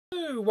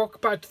Hello,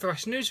 welcome back to the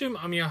Wrestling Newsroom.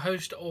 I'm your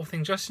host, All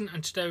Things Wrestling,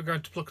 and today we're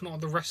going to be looking at all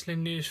the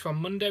wrestling news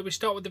from Monday. We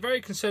start with a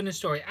very concerning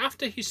story.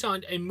 After he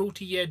signed a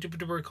multi-year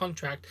WWE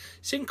contract,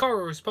 Sin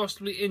Cara was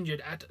possibly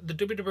injured at the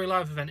WWE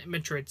Live event in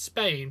Madrid,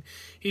 Spain.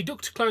 He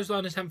ducked a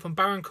clothesline attempt from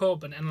Baron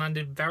Corbin and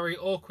landed very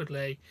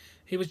awkwardly.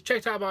 He was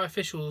checked out by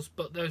officials,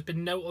 but there's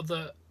been no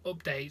other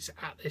updates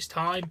at this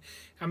time.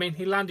 I mean,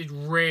 he landed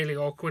really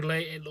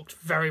awkwardly. It looked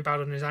very bad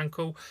on his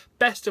ankle.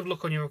 Best of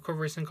luck on your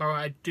recovery, Sin Cara.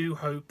 I do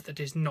hope that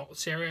it's not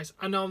serious.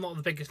 I know I'm not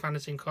the biggest fan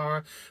of Sin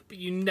Cara, but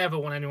you never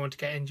want anyone to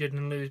get injured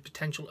and lose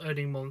potential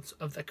earning months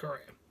of their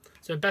career.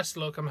 So best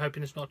of luck. I'm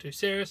hoping it's not too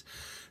serious.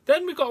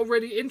 Then we got a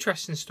really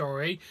interesting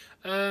story.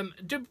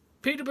 PW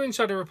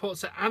Insider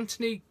reports that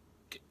Anthony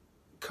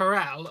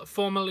Corral,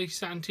 formerly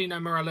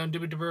Santino Marella in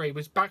WWE,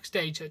 was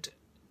backstage at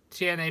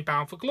TNA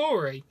Bound for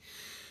Glory.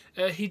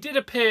 He did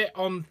appear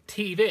on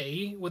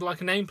TV with like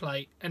a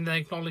nameplate and they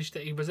acknowledged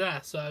that he was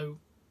there. So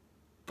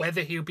whether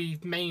he'll be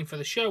main for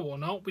the show or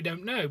not, we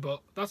don't know.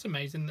 But that's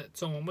amazing that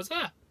someone was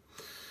there.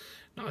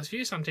 Nice for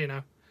you,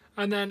 Santino.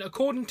 And then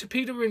according to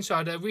PW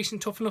Insider,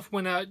 recent Tough Enough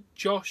winner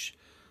Josh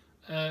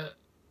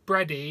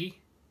Brady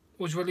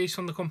was released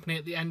from the company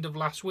at the end of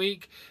last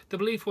week. The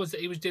belief was that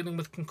he was dealing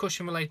with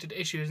concussion-related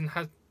issues and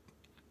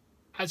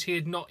as he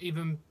had not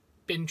even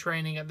been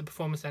training at the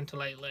Performance Center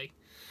lately.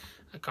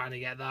 I kind of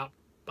get that.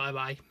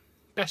 Bye-bye.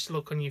 Best of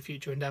luck on your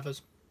future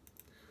endeavours.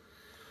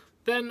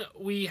 Then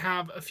we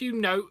have a few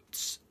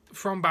notes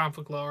from Bound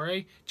for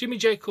Glory. Jimmy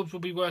Jacobs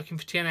will be working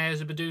for TNA as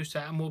a producer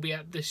and will be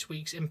at this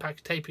week's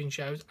Impact taping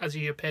shows as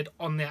he appeared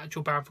on the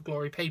actual Bound for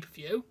Glory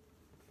pay-per-view.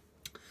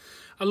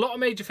 A lot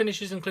of major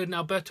finishes, including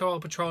Alberto El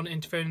Patron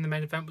interfering in the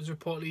main event, was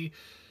reportedly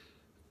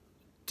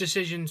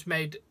decisions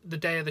made the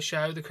day of the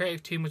show. The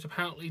creative team was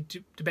apparently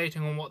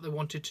debating on what they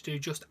wanted to do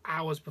just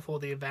hours before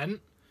the event.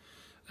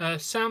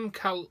 Sam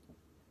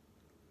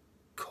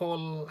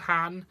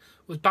Colhan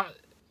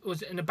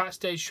was in a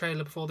backstage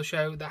trailer before the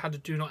show that had a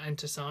do not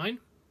enter sign.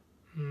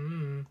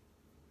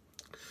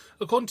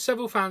 According to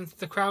several fans,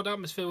 the crowd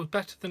atmosphere was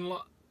better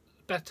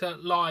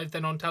live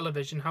than on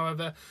television.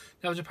 However,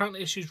 there was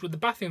apparently issues with the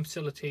bathroom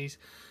facilities.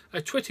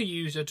 A Twitter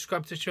user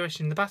described the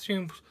situation. The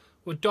bathrooms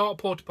were dark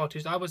porta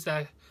potties. I was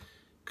there.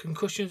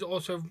 Concessions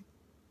also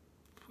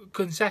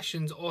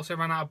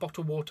ran out of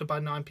bottled water by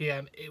 9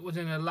 PM. It was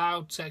in a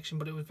loud section,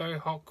 but it was very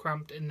hot,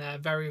 cramped in there,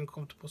 very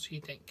uncomfortable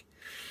seating.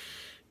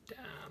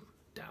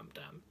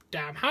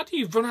 Damn. How do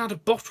you run out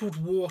of bottled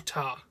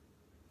water?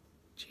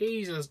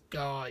 Jesus,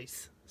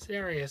 guys.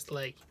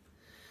 Seriously.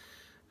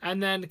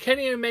 And then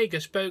Kenny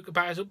Omega spoke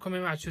about his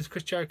upcoming match with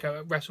Chris Jericho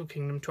at Wrestle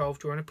Kingdom 12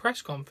 during a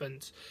press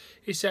conference.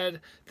 He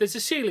said, "There's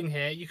a ceiling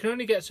here. You can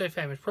only get so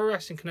famous. Pro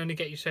wrestling can only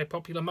get you so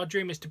popular. My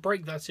dream is to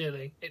break that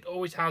ceiling. It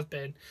always has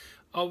been.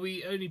 Are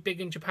we only big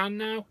in Japan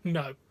now?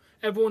 No.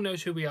 Everyone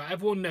knows who we are.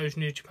 Everyone knows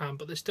New Japan,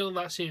 but there's still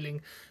that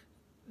ceiling.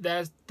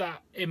 There's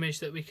that image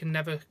that we can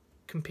never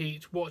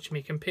compete. Watch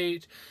me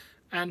compete."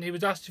 And he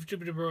was asked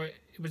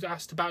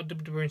about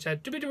WWE and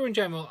said, "WWE in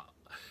general,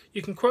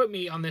 you can quote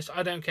me on this,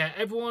 I don't care.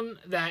 Everyone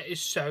there is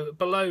so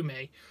below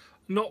me.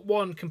 Not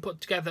one can put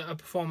together a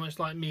performance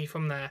like me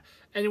from there.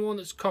 Anyone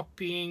that's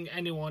copying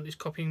anyone is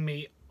copying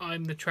me.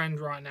 I'm the trend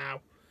right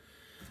now."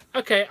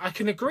 Okay, I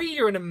can agree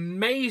you're an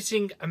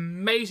amazing,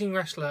 amazing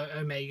wrestler,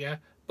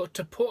 Omega, but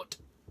to put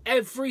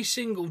every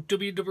single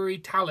WWE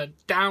talent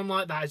down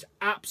like that is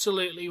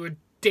absolutely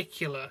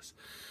ridiculous.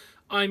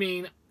 I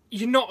mean,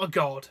 you're not a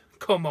god.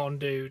 Come on,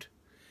 dude.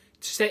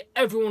 To say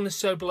everyone is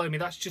so below me,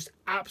 that's just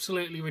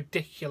absolutely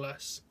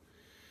ridiculous.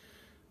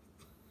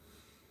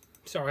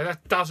 Sorry,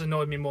 that does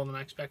annoy me more than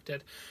I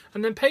expected.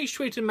 And then Paige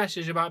tweeted a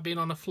message about being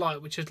on a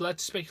flight, which has led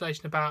to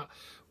speculation about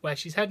where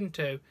she's heading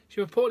to.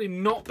 She reportedly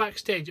not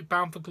backstage at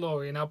Bound for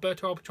Glory, and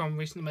Alberto El Patron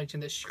recently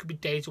mentioned that she could be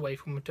days away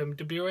from returning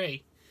to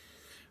WWE.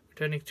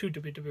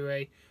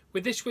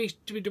 With this week's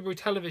WWE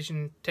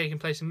television taking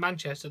place in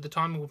Manchester, the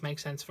timing would make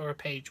sense for a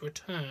Paige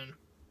return.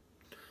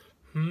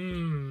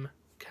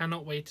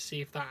 Cannot wait to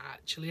see if that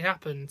actually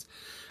happens.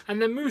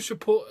 And then Moose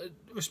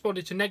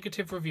responded to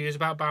negative reviews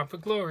about Bound for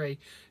Glory.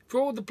 For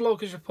all the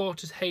bloggers,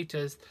 reporters,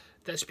 haters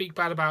that speak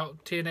bad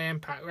about TNA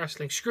Impact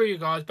Wrestling, screw you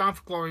guys. Bound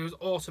for Glory was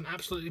awesome.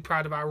 Absolutely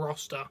proud of our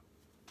roster.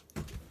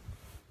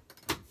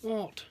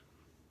 What?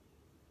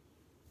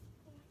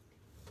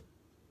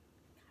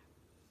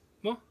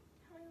 What?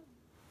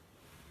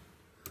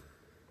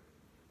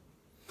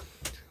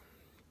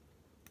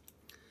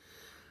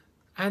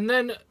 And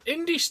then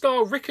indie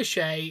star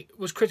Ricochet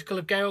was critical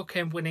of Gail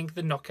Kim winning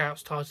the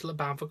Knockouts title at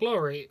Bound for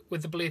Glory,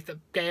 with the belief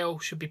that Gail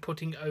should be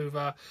putting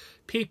over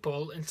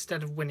people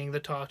instead of winning the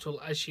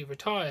title as she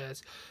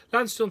retires.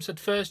 Lance Storm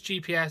said first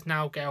GPS,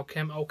 now Gail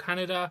Kim, old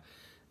Canada.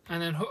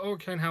 And then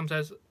Hurricane Helm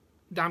says,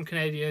 "Damn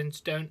Canadians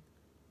don't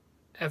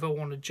ever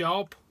want a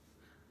job."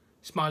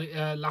 Smiley,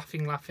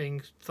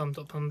 laughing, thumbs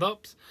up, thumbs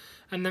ups.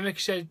 And then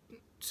Ricochet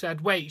said,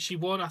 "Wait, she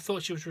won? I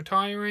thought she was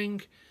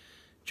retiring."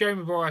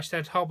 Jeremy Borash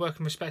said, "Hard work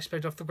and respect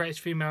paid off the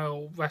greatest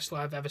female wrestler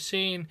I've ever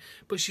seen,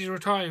 but she's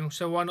retiring,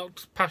 so why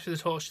not pass the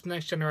torch to the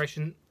next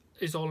generation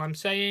is all I'm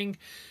saying."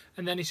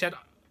 And then he said,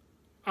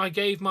 I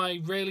gave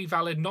my really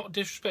valid, not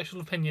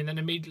disrespectful opinion and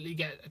immediately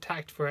get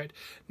attacked for it.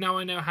 Now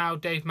I know how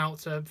Dave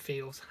Meltzer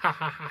feels. Ha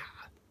ha ha.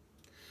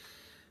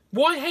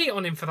 Why hate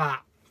on him for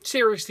that?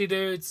 Seriously,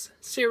 dudes.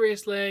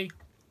 Seriously.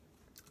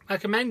 I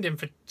commend him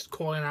for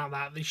calling out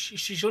that. She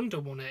shouldn't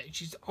have won it.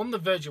 She's on the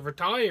verge of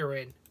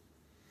retiring.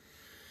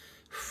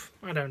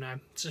 I don't know.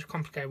 It's a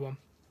complicated one.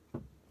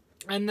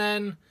 And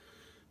then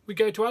we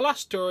go to our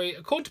last story.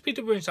 According to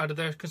Peter Insider,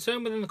 there is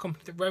concern within the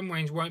company that Roman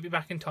Reigns won't be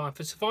back in time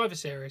for Survivor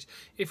Series.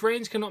 If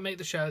Reigns cannot make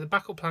the show, the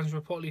backup plans are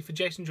reportedly for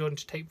Jason Jordan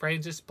to take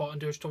Reigns' spot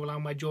and do a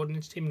storyline where Jordan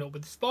is teaming up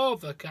with his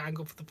father,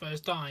 Angle, for the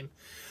first time.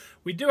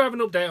 We do have an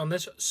update on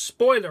this.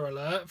 Spoiler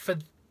alert for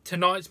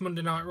tonight's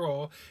Monday Night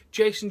Raw.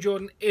 Jason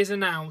Jordan is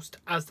announced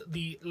as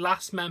the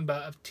last member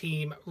of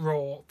Team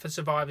Raw for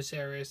Survivor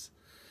Series.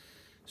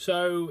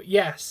 So,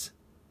 yes,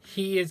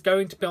 he is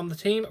going to be on the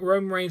team.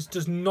 Roman Reigns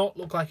does not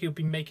look like he'll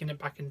be making it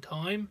back in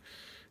time.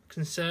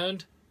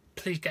 Concerned.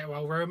 Please get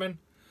well, Roman.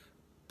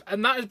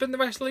 And that has been the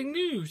wrestling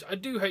news. I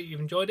do hope you've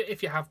enjoyed it.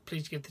 If you have,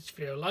 please give this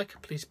video a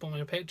like. Please support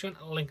me on Patreon.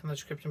 Link in the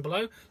description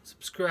below.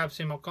 Subscribe to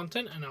see more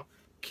content, and I'll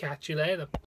catch you later.